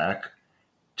heart attack,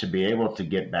 to be able to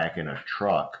get back in a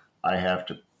truck, I have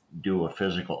to do a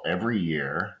physical every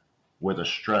year with a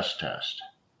stress test.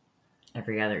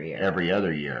 Every other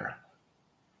year.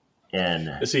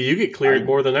 And see, you get cleared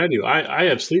more than I do. I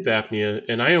have sleep apnea,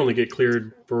 and I only get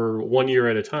cleared for 1 year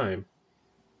at a time.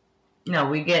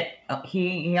 No,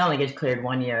 he only gets cleared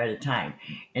 1 year at a time,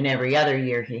 and every other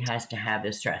year he has to have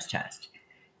the stress test.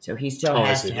 So he still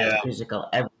has to have a physical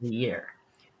every year,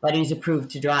 but he's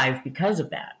approved to drive because of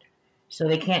that. So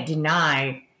they can't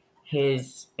deny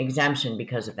his exemption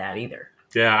because of that either.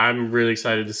 Yeah, I'm really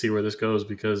excited to see where this goes,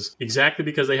 because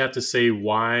they have to say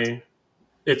why.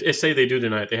 If say they do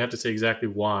deny it, they have to say exactly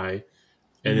why,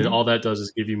 and then all that does is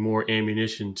give you more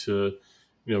ammunition to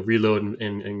reload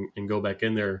and go back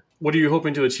in there. What are you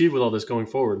hoping to achieve with all this going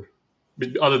forward,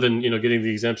 other than getting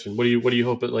the exemption? What do you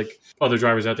hope that, like, other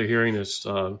drivers out there hearing this,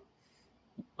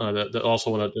 that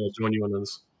also want to join you on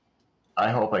this.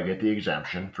 I hope I get the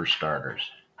exemption for starters.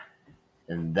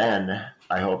 And then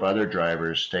I hope other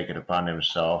drivers take it upon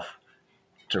themselves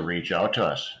to reach out to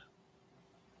us.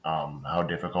 How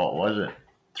difficult was it?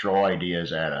 Throw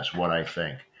ideas at us, what I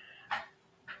think.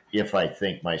 If I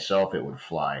think myself it would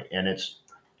fly. And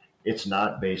it's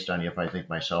not based on if I think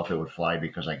myself it would fly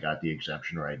because I got the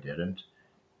exemption or I didn't.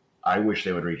 I wish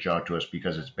they would reach out to us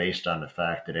because it's based on the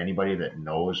fact that anybody that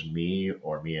knows me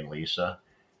or me and Lisa,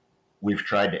 we've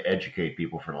tried to educate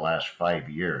people for the last 5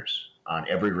 years on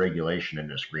every regulation in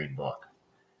this green book.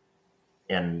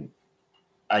 And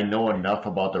I know enough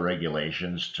about the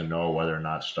regulations to know whether or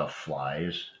not stuff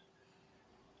flies.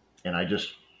 And I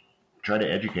just try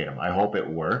to educate them. I hope it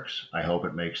works. I hope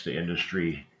it makes the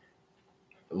industry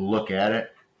look at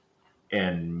it.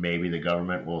 And maybe the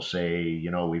government will say,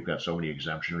 we've got so many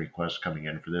exemption requests coming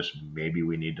in for this. Maybe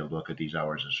we need to look at these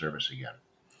hours of service again.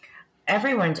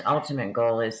 Everyone's ultimate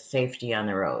goal is safety on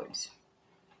the roads.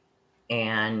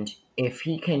 And if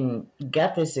he can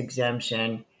get this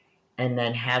exemption and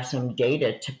then have some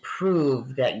data to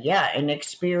prove that, yeah, an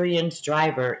experienced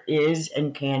driver is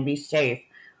and can be safe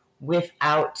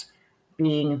without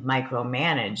being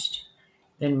micromanaged,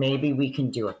 then maybe we can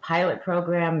do a pilot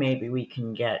program. Maybe we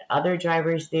can get other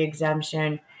drivers the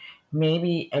exemption.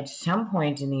 Maybe at some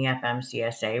point in the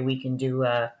FMCSA, we can do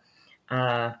a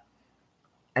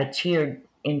tiered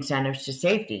incentives to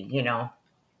safety.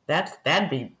 That'd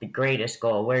be the greatest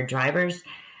goal, where drivers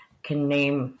can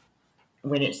name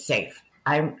when it's safe.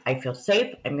 I feel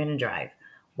safe, I'm going to drive.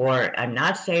 Or I'm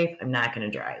not safe, I'm not going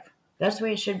to drive. That's the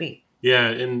way it should be. Yeah,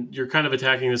 and you're kind of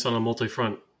attacking this on a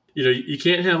multi-front. You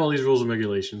can't have all these rules and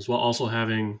regulations while also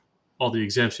having all the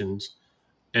exemptions,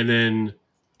 and then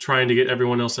trying to get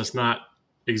everyone else that's not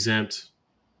exempt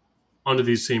under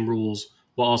these same rules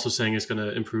while also saying it's going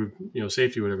to improve,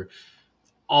 safety or whatever.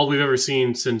 All we've ever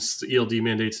seen since the ELD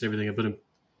mandates and everything have been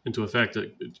into effect,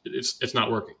 it's not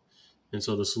working. And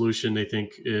so the solution, they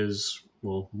think, is,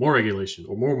 more regulation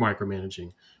or more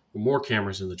micromanaging or more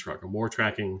cameras in the truck or more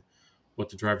tracking what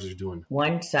the drivers are doing.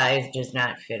 One size does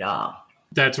not fit all.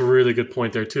 That's a really good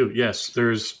point there, too. Yes,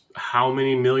 there's how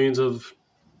many millions of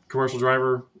commercial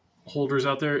driver holders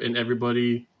out there, and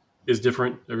everybody is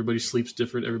different. Everybody sleeps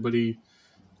different. Everybody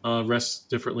rests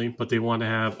differently, but they want to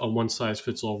have a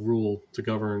one-size-fits-all rule to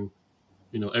govern,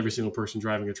 every single person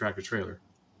driving a tractor trailer.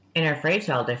 And our freight's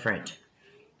all different.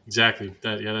 Exactly.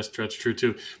 That's true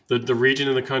too. The region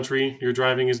in the country you're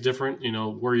driving is different.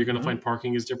 Where you're going to find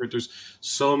parking is different. There's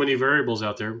so many variables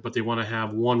out there, but they want to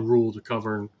have one rule to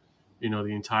govern, the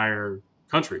entire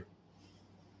country.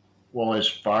 Well, as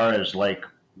far as like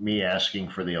me asking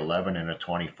for the 11 and a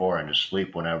 24 and to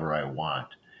sleep whenever I want,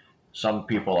 some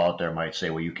people out there might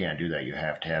say, well, you can't do that. You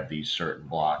have to have these certain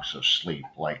blocks of sleep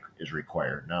like is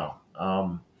required. No.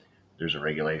 There's a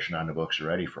regulation on the books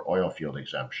already for oil field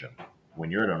exemption. When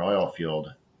you're in an oil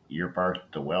field, you're parked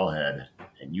at the wellhead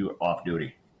and you're off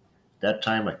duty. That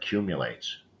time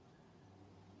accumulates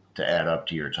to add up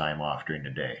to your time off during the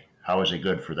day. How is it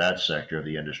good for that sector of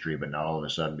the industry, but now all of a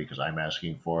sudden, because I'm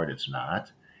asking for it, it's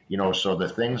not? So the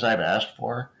things I've asked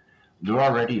for, they're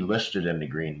already listed in the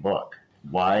green book.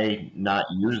 Why not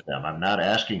use them? I'm not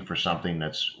asking for something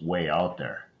that's way out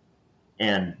there.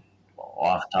 And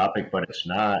off topic, but it's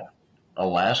not.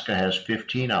 Alaska has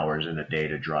 15 hours in a day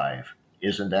to drive.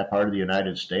 Isn't that part of the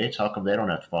United States? How come they don't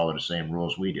have to follow the same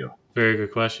rules we do? Very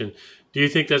good question. Do you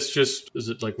think that's is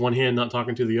it like one hand not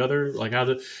talking to the other? Like how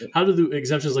do the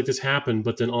exemptions like this happen,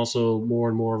 but then also more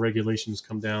and more regulations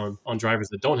come down on drivers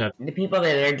that don't have? The people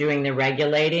that are doing the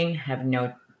regulating have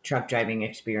no truck driving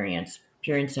experience.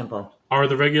 Pure and simple. Are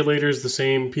the regulators the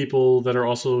same people that are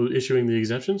also issuing the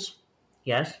exemptions?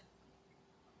 Yes.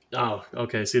 Oh,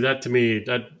 okay. See, that to me,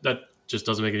 that just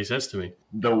doesn't make any sense to me.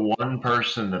 The one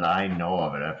person that I know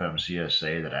of at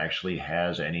FMCSA that actually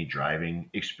has any driving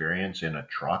experience in a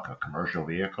truck, a commercial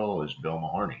vehicle, is Bill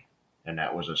Mahoney. And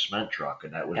that was a cement truck,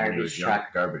 and that was when he was young,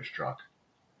 garbage truck.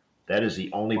 That is the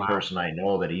only person I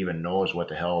know that even knows what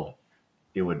the hell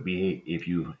it would be if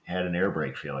you had an air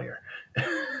brake failure.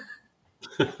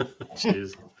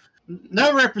 Jeez.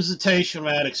 No representation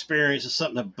without experience is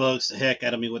something that bugs the heck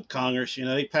out of me with Congress.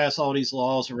 They pass all these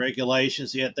laws and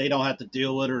regulations, yet they don't have to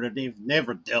deal with it, or they've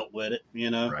never dealt with it,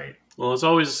 Right. Well, it's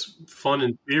always fun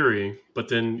in theory, but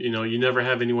then, you never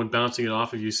have anyone bouncing it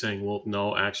off of you saying, well,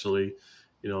 no, actually,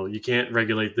 you can't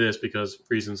regulate this because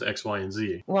reasons X, Y, and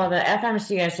Z. Well, the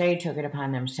FMCSA took it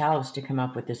upon themselves to come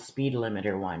up with the speed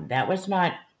limiter one. That was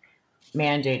not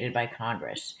mandated by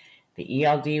Congress. The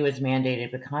ELD was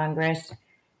mandated by Congress.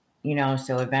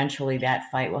 So eventually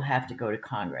that fight will have to go to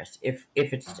Congress if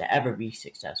it's to ever be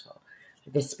successful.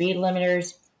 The speed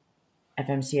limiters,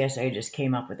 FMCSA just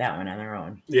came up with that one on their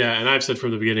own. Yeah, and I've said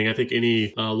from the beginning, I think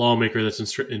any lawmaker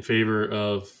that's in favor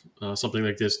of something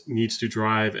like this needs to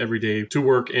drive every day to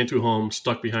work and to home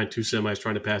stuck behind two semis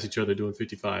trying to pass each other doing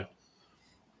 55.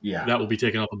 Yeah. That will be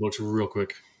taken off the books real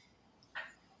quick.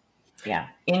 Yeah.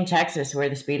 In Texas, where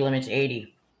the speed limit's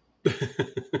 80.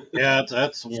 Yeah,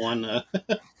 that's one.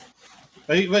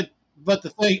 But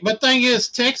the thing is,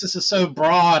 Texas is so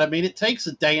broad. I mean, it takes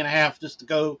a day and a half just to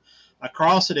go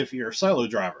across it if you're a solo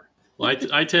driver. Well,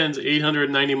 I-10's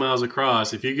 890 miles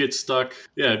across. If you get stuck,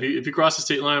 if you cross the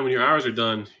state line when your hours are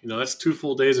done, that's 2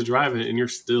 full days of driving, and you're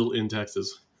still in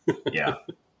Texas. Yeah.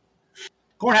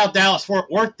 According to how Dallas-Fort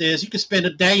Worth is, you could spend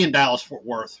a day in Dallas-Fort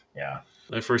Worth. Yeah.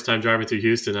 My first time driving through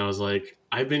Houston, I was like,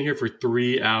 I've been here for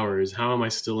 3 hours. How am I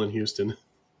still in Houston?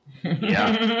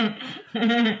 Yeah.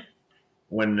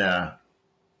 When our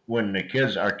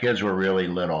kids were really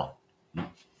little,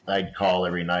 I'd call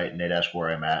every night and they'd ask where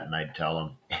I'm at, and I'd tell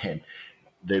them, and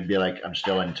they'd be like, I'm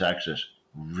still in Texas.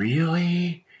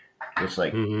 Really? It's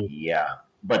like, yeah.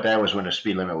 But that was when the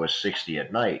speed limit was 60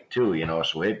 at night too,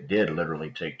 so it did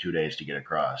literally take 2 days to get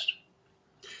across.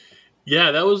 Yeah,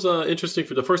 that was interesting.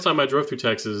 For the first time I drove through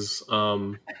Texas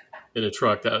in a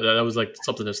truck, that was like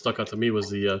something that stuck out to me was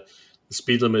the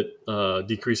speed limit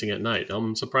decreasing at night.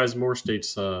 I'm surprised more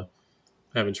states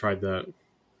haven't tried that.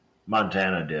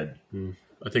 Montana did.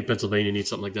 I think Pennsylvania needs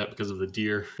something like that because of the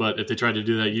deer. But if they tried to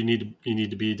do that, you need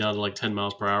to be down to like 10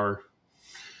 miles per hour.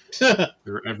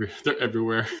 They're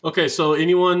everywhere. Okay, so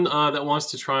anyone that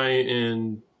wants to try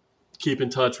and keep in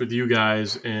touch with you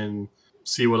guys and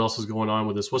see what else is going on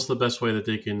with this, what's the best way that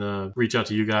they can reach out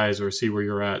to you guys or see where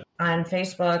you're at? On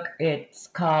Facebook, it's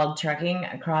called Trucking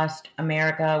Across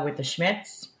America with the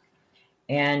Schmitts.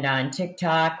 And on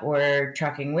TikTok, we're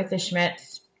Trucking with the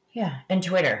Schmitts. Yeah, and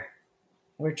Twitter,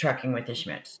 we're Trucking with the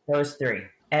Schmitts. Those three.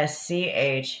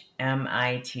 SCHMITT.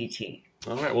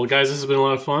 All right. Well, guys, this has been a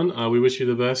lot of fun. We wish you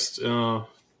the best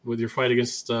with your fight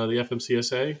against the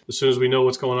FMCSA. As soon as we know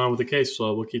what's going on with the case,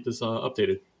 we'll keep this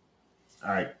updated.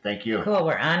 All right. Thank you. Cool.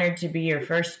 We're honored to be your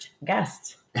first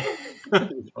guest.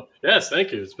 Yes,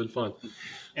 thank you. It's been fun.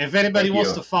 And if anybody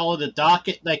wants to follow the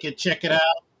docket, they can check it out.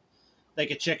 They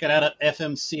can check it out at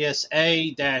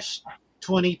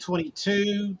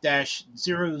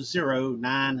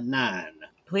FMCSA-2022-0099.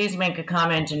 Please make a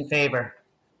comment in favor.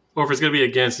 Or if it's going to be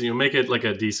against, make it like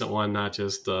a decent one, not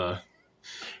just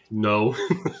no.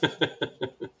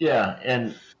 Yeah,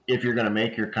 and if you're going to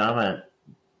make your comment,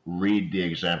 read the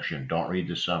exemption. Don't read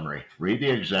the summary. Read the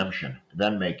exemption,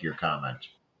 then make your comment.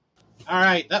 All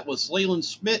right, that was Leland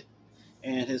Schmitt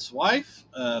and his wife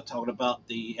talking about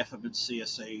the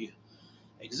FMCSA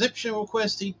exemption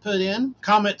request he put in.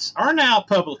 Comments are now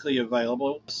publicly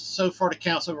available. So far, the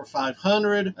count's over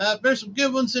 500. There's some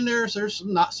good ones in there. There's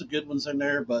some not so good ones in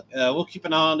there, but we'll keep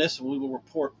an eye on this and we will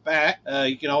report back.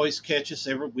 You can always catch us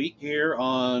every week here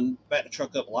on Back to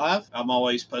Truck Up Live. I'm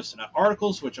always posting out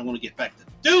articles, which I'm going to get back to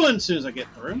doing as soon as I get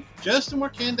through. Justin,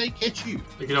 where can they catch you?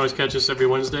 You can always catch us every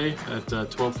Wednesday at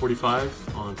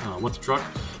 12:45 on What the Truck,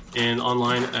 and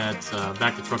online at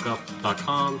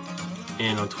backtotruckup.com.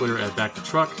 and on Twitter at Back to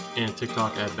Truck, and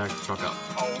TikTok at Back to Truck Up.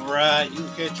 All right, you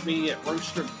can catch me at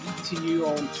Roaster BTU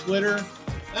on Twitter.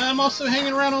 I'm also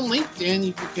hanging around on LinkedIn.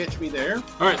 You can catch me there.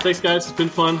 All right, thanks, guys. It's been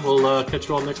fun. We'll catch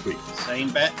you all next week.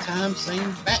 Same bat time,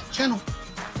 same bat channel.